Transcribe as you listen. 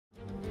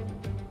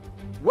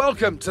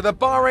Welcome to the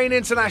Bahrain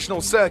International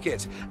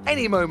Circuit.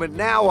 Any moment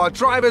now, our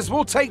drivers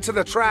will take to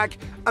the track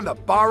and the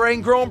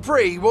Bahrain Grand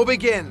Prix will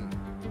begin.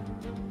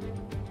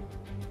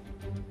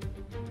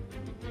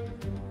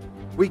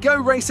 We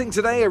go racing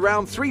today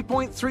around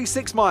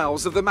 3.36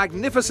 miles of the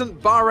magnificent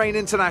Bahrain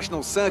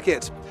International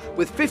Circuit,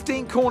 with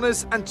 15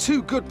 corners and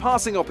 2 good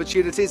passing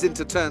opportunities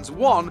into turns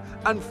 1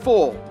 and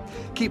 4.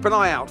 Keep an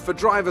eye out for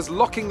drivers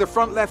locking the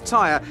front left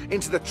tyre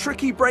into the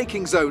tricky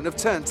braking zone of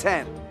turn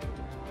 10.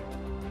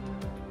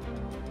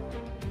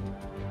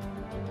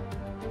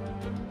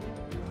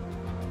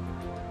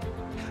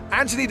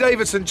 Anthony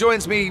Davidson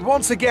joins me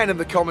once again in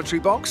the commentary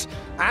box,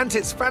 and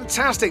it's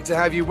fantastic to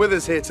have you with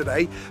us here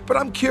today. But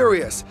I'm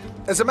curious,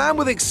 as a man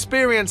with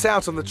experience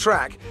out on the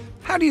track,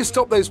 how do you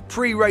stop those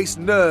pre-race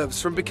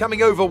nerves from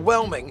becoming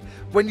overwhelming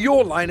when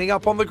you're lining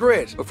up on the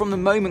grid? Well, from the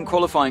moment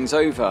qualifying's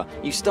over,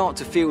 you start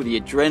to feel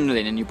the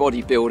adrenaline in your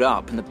body build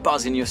up and the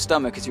buzz in your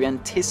stomach as you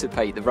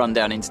anticipate the run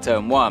down into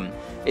turn 1.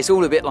 It's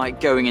all a bit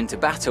like going into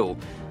battle.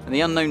 And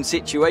the unknown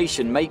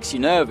situation makes you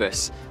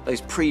nervous.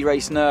 Those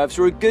pre-race nerves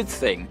are a good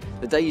thing.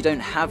 The day you don't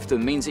have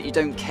them means that you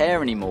don't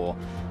care anymore.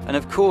 And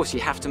of course you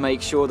have to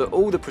make sure that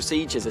all the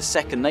procedures are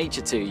second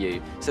nature to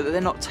you, so that they're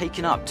not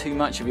taking up too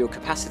much of your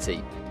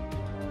capacity.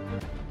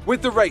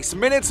 With the race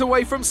minutes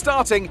away from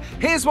starting,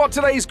 here's what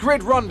today's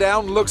grid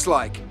rundown looks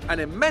like. An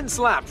immense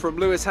lap from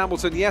Lewis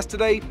Hamilton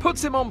yesterday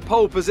puts him on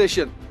pole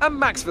position, and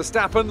Max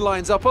Verstappen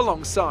lines up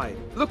alongside.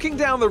 Looking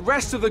down the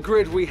rest of the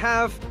grid, we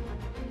have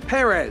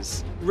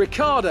Perez,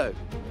 Ricciardo,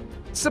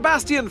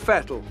 Sebastian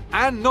Vettel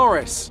and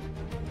Norris,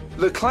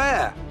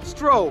 Leclerc,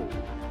 Stroll,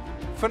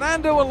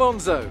 Fernando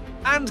Alonso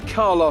and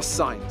Carlos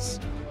Sainz,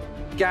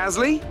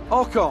 Gasly,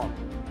 Ocon,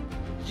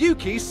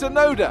 Yuki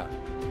Tsunoda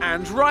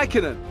and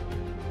Raikkonen,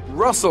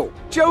 Russell,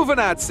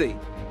 Giovinazzi,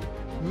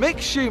 Mick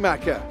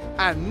Schumacher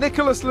and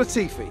Nicholas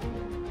Latifi.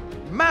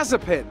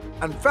 Mazepin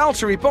and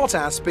Valterri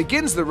Bottas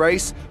begins the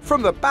race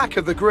from the back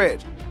of the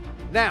grid.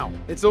 Now,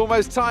 it's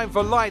almost time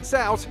for lights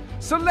out,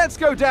 so let's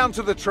go down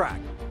to the track.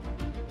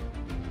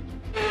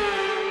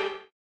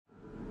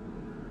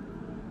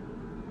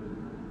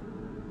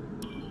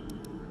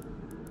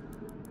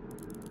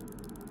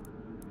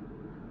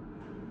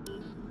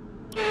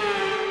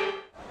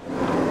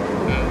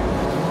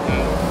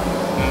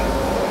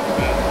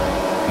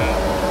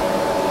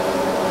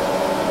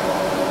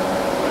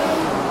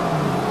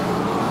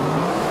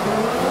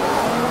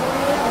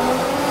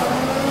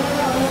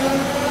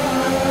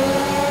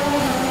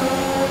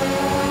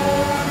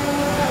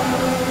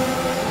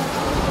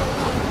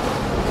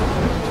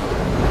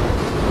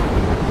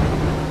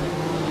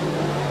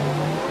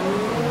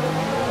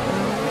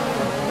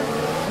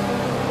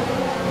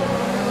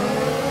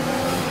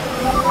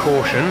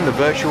 Caution, the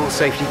virtual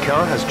safety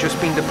car has just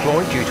been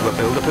deployed due to a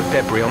build-up of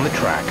debris on the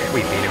track.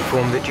 We've been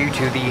informed that due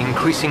to the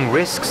increasing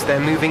risks, they're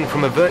moving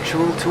from a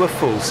virtual to a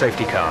full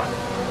safety car.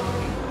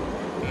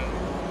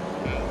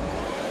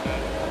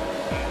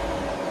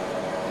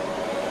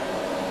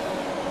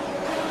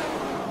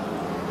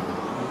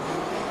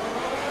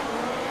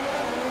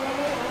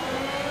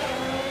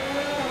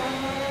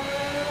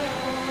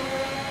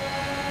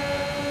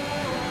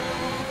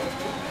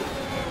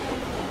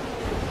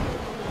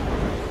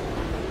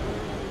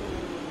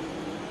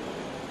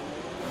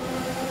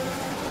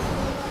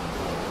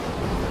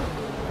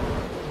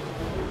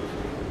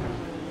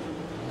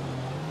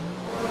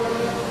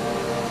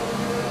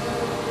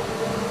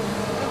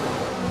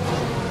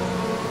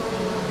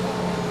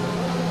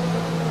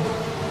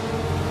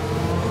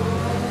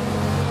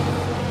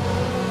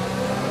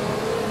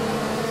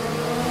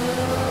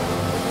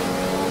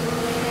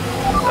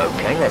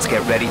 Okay, let's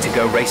get ready to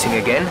go racing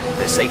again.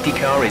 The safety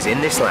car is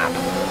in this lap.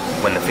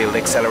 When the field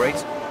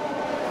accelerates,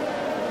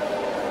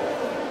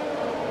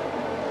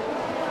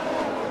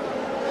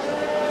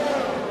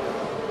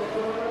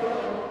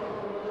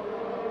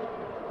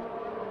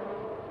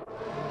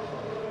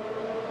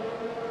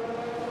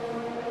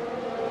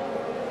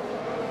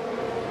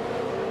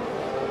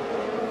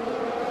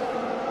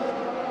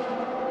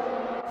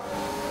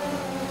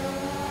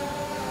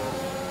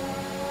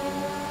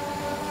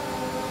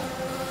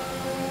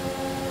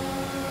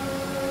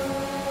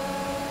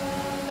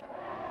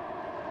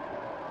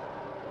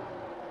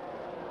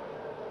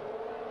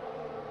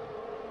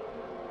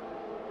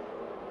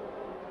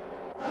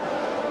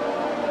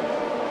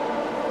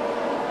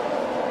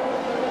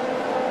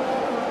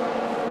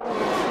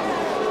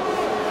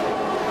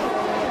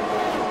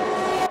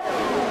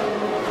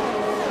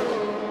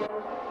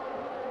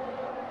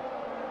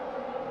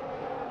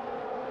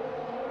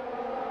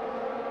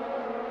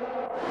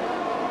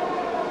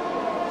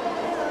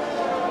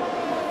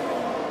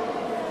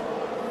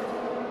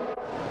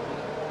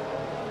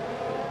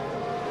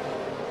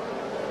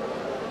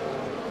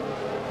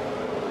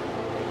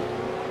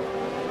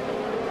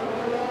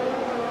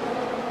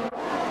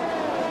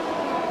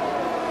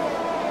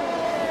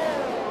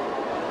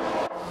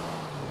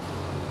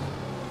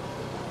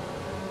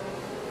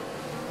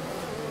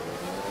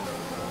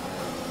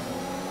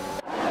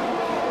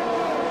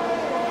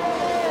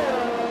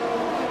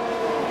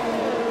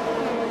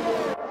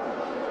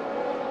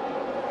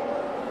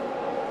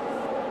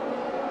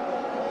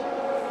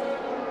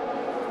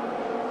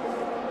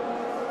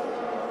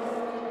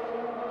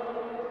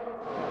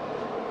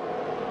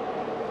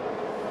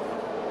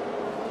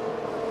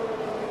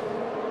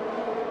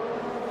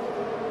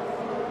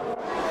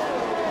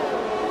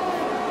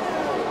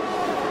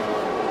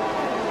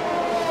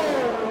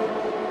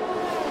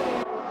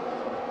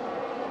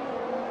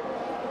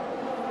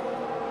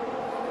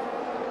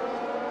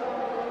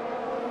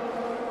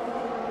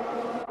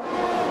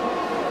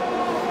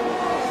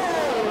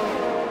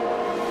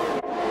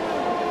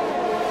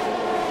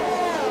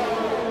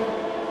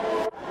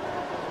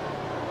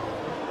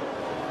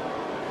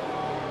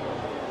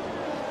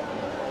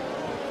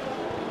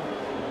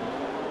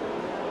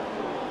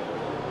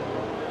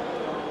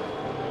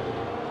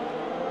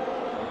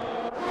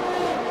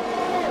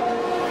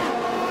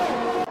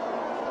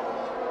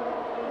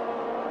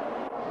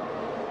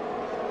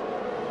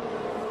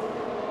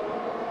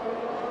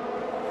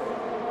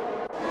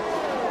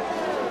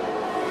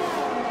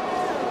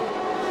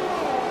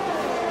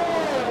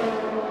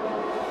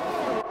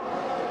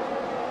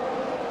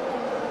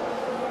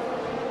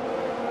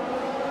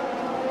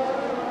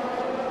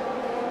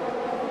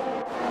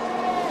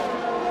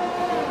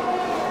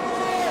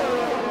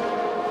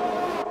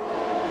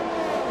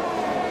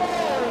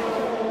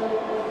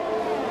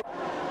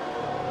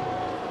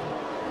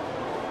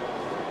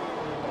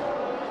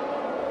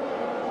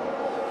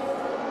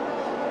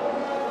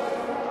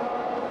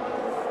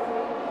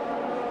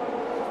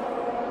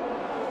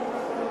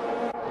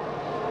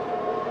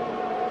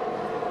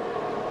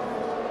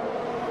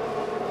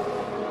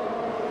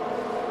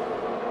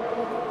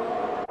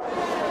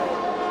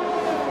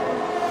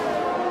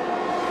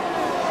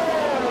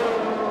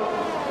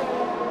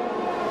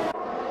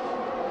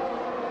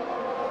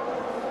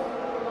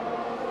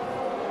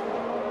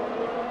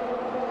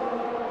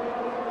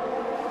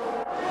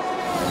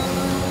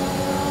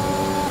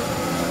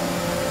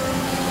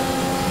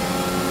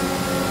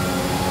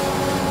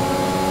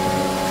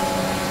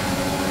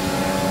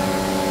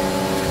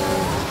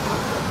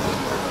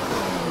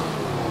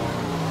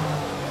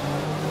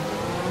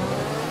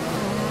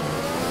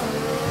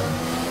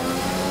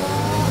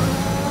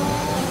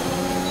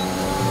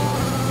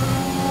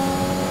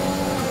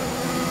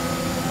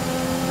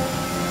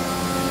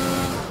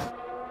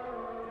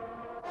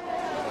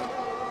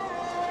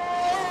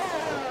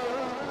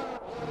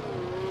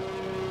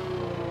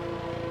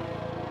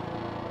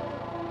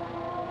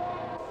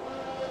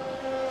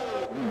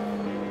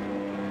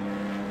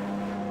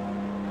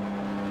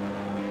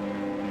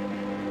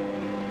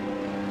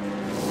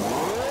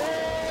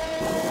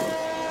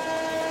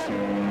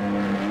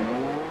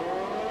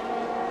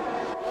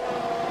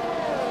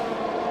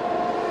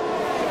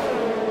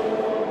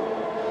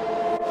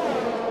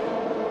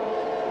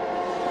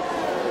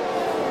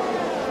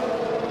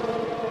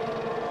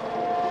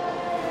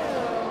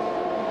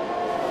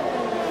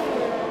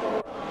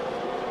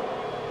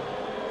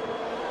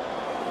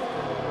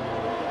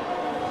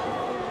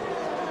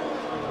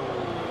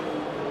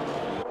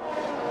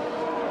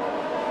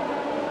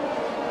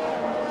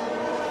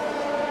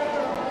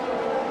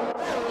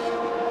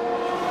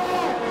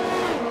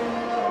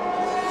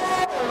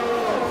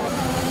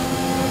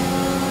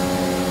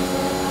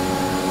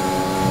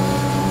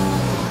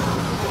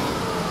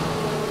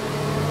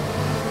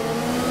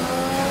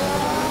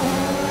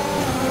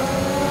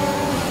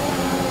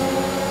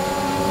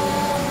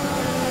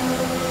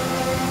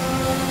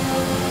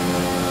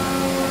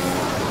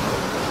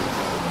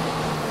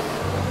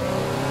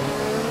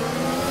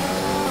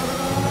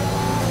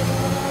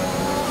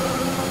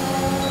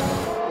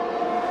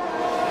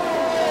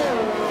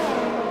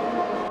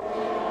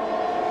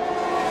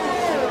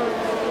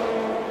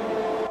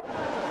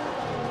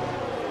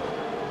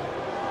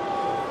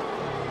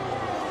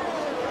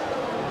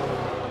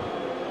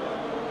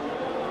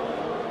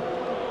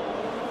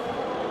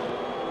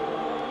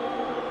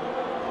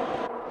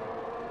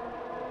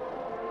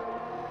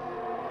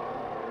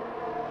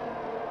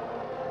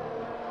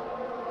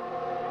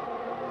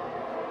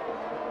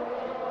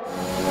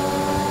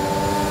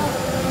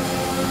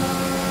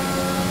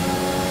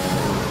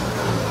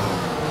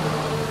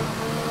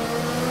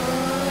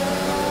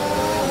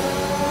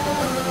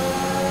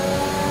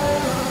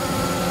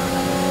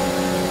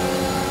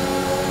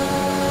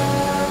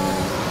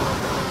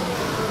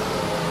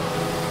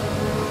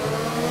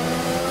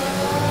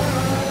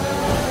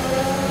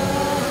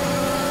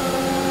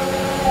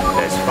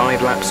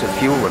 5 laps of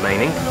fuel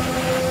remaining.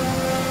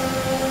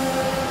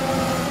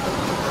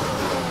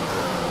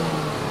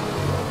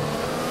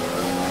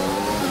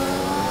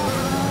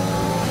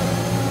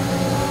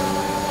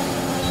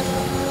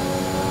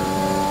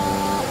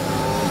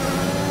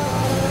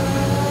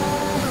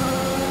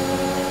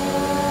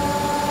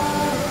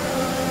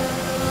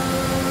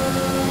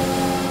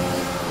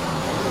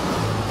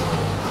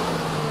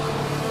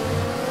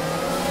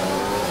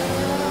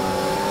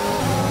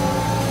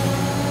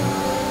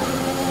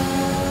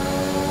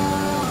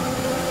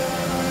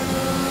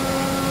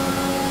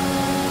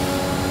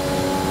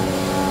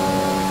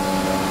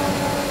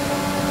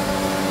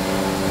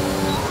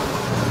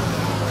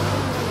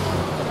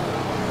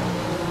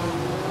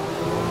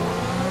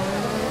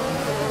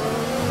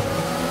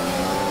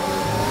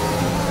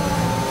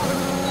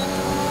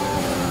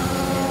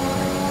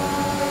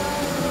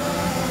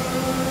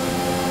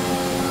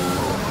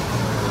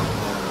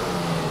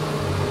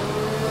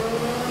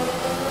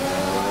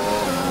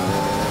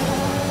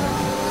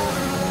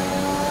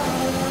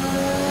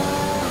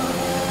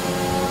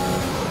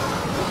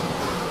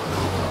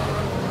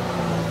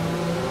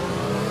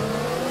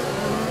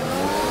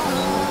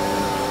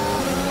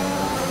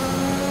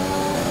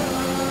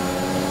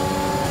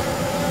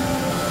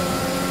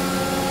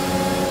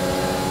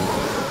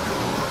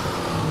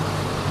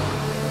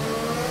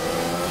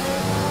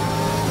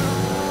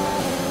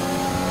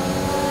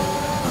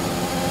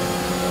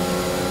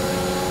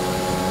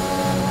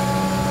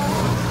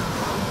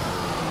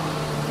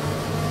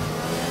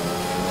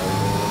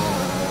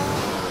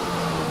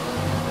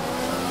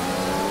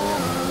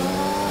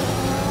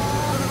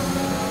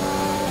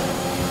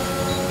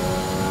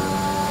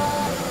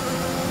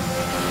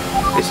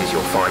 This is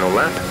your final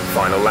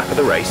lap of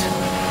the race.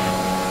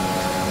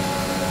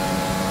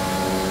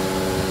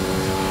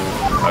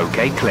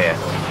 Okay, clear.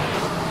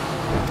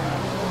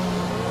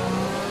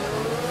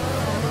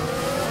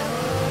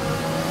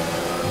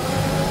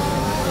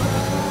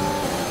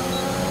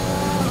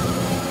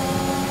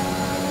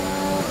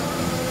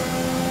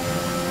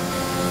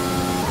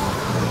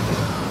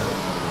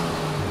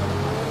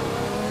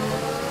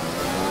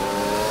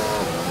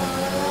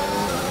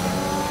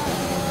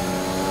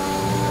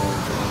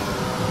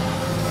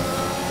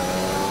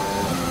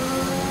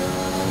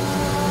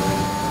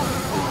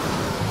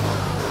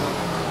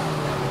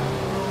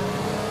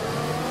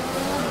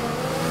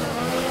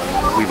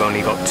 We've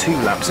only got 2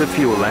 laps of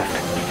fuel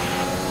left.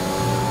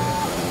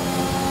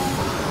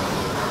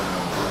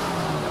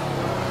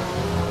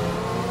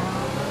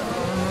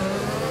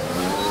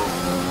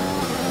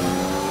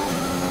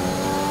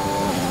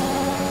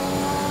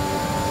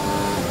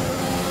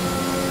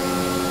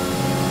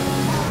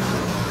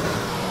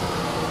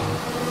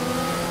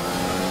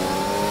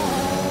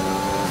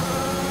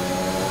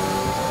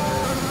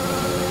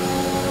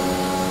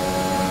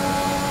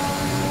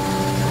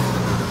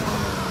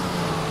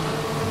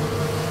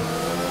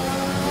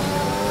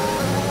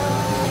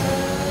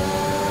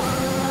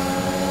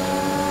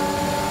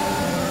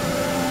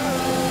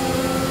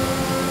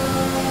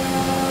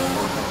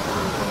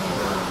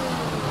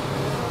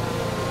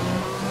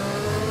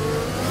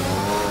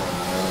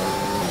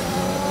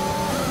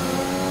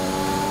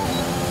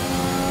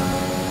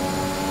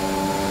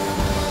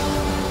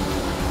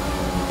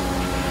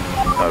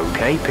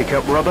 Okay, pick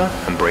up rubber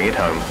and bring it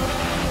home.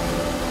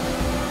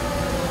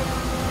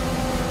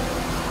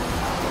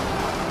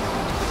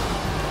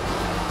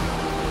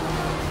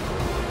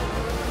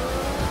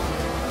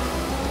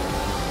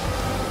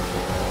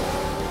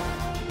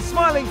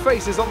 Smiling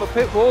faces on the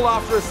pit wall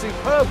after a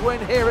superb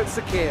win here at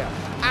Sakhir.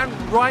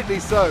 And rightly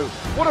so.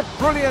 What a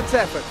brilliant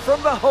effort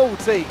from the whole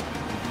team.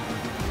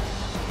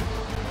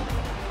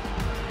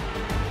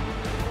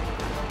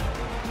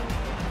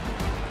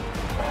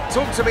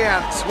 Talk to me,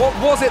 Ants. What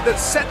was it that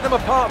set them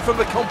apart from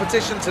the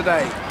competition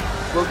today?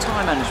 Well,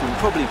 tyre management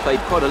probably played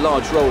quite a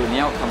large role in the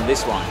outcome of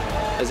this one.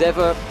 As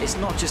ever, it's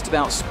not just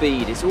about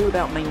speed, it's all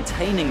about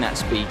maintaining that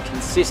speed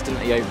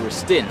consistently over a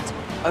stint,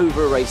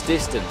 over a race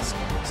distance.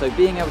 So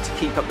being able to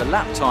keep up the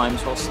lap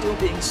times while still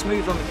being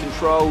smooth on the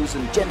controls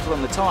and gentle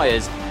on the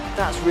tyres,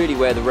 that's really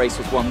where the race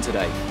was won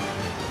today.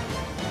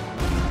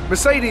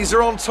 Mercedes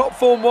are on top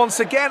form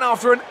once again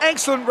after an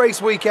excellent race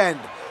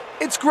weekend.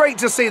 It's great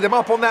to see them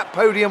up on that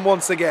podium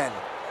once again.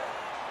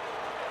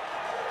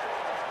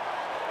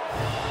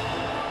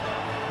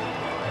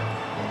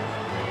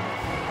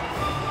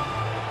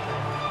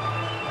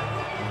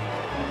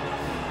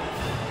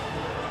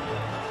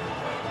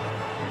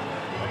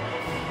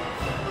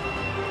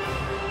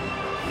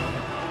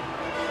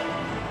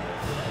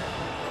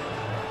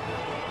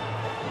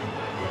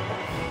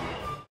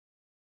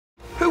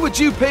 Who would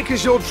you pick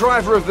as your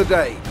driver of the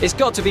day? It's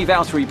got to be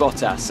Valterri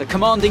Bottas, a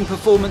commanding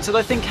performance that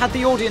I think had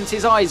the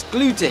audience's eyes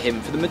glued to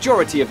him for the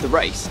majority of the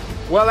race.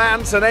 Well,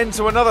 Ant, an end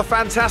to another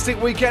fantastic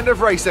weekend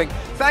of racing.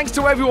 Thanks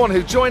to everyone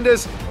who joined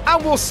us,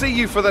 and we'll see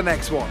you for the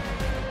next one.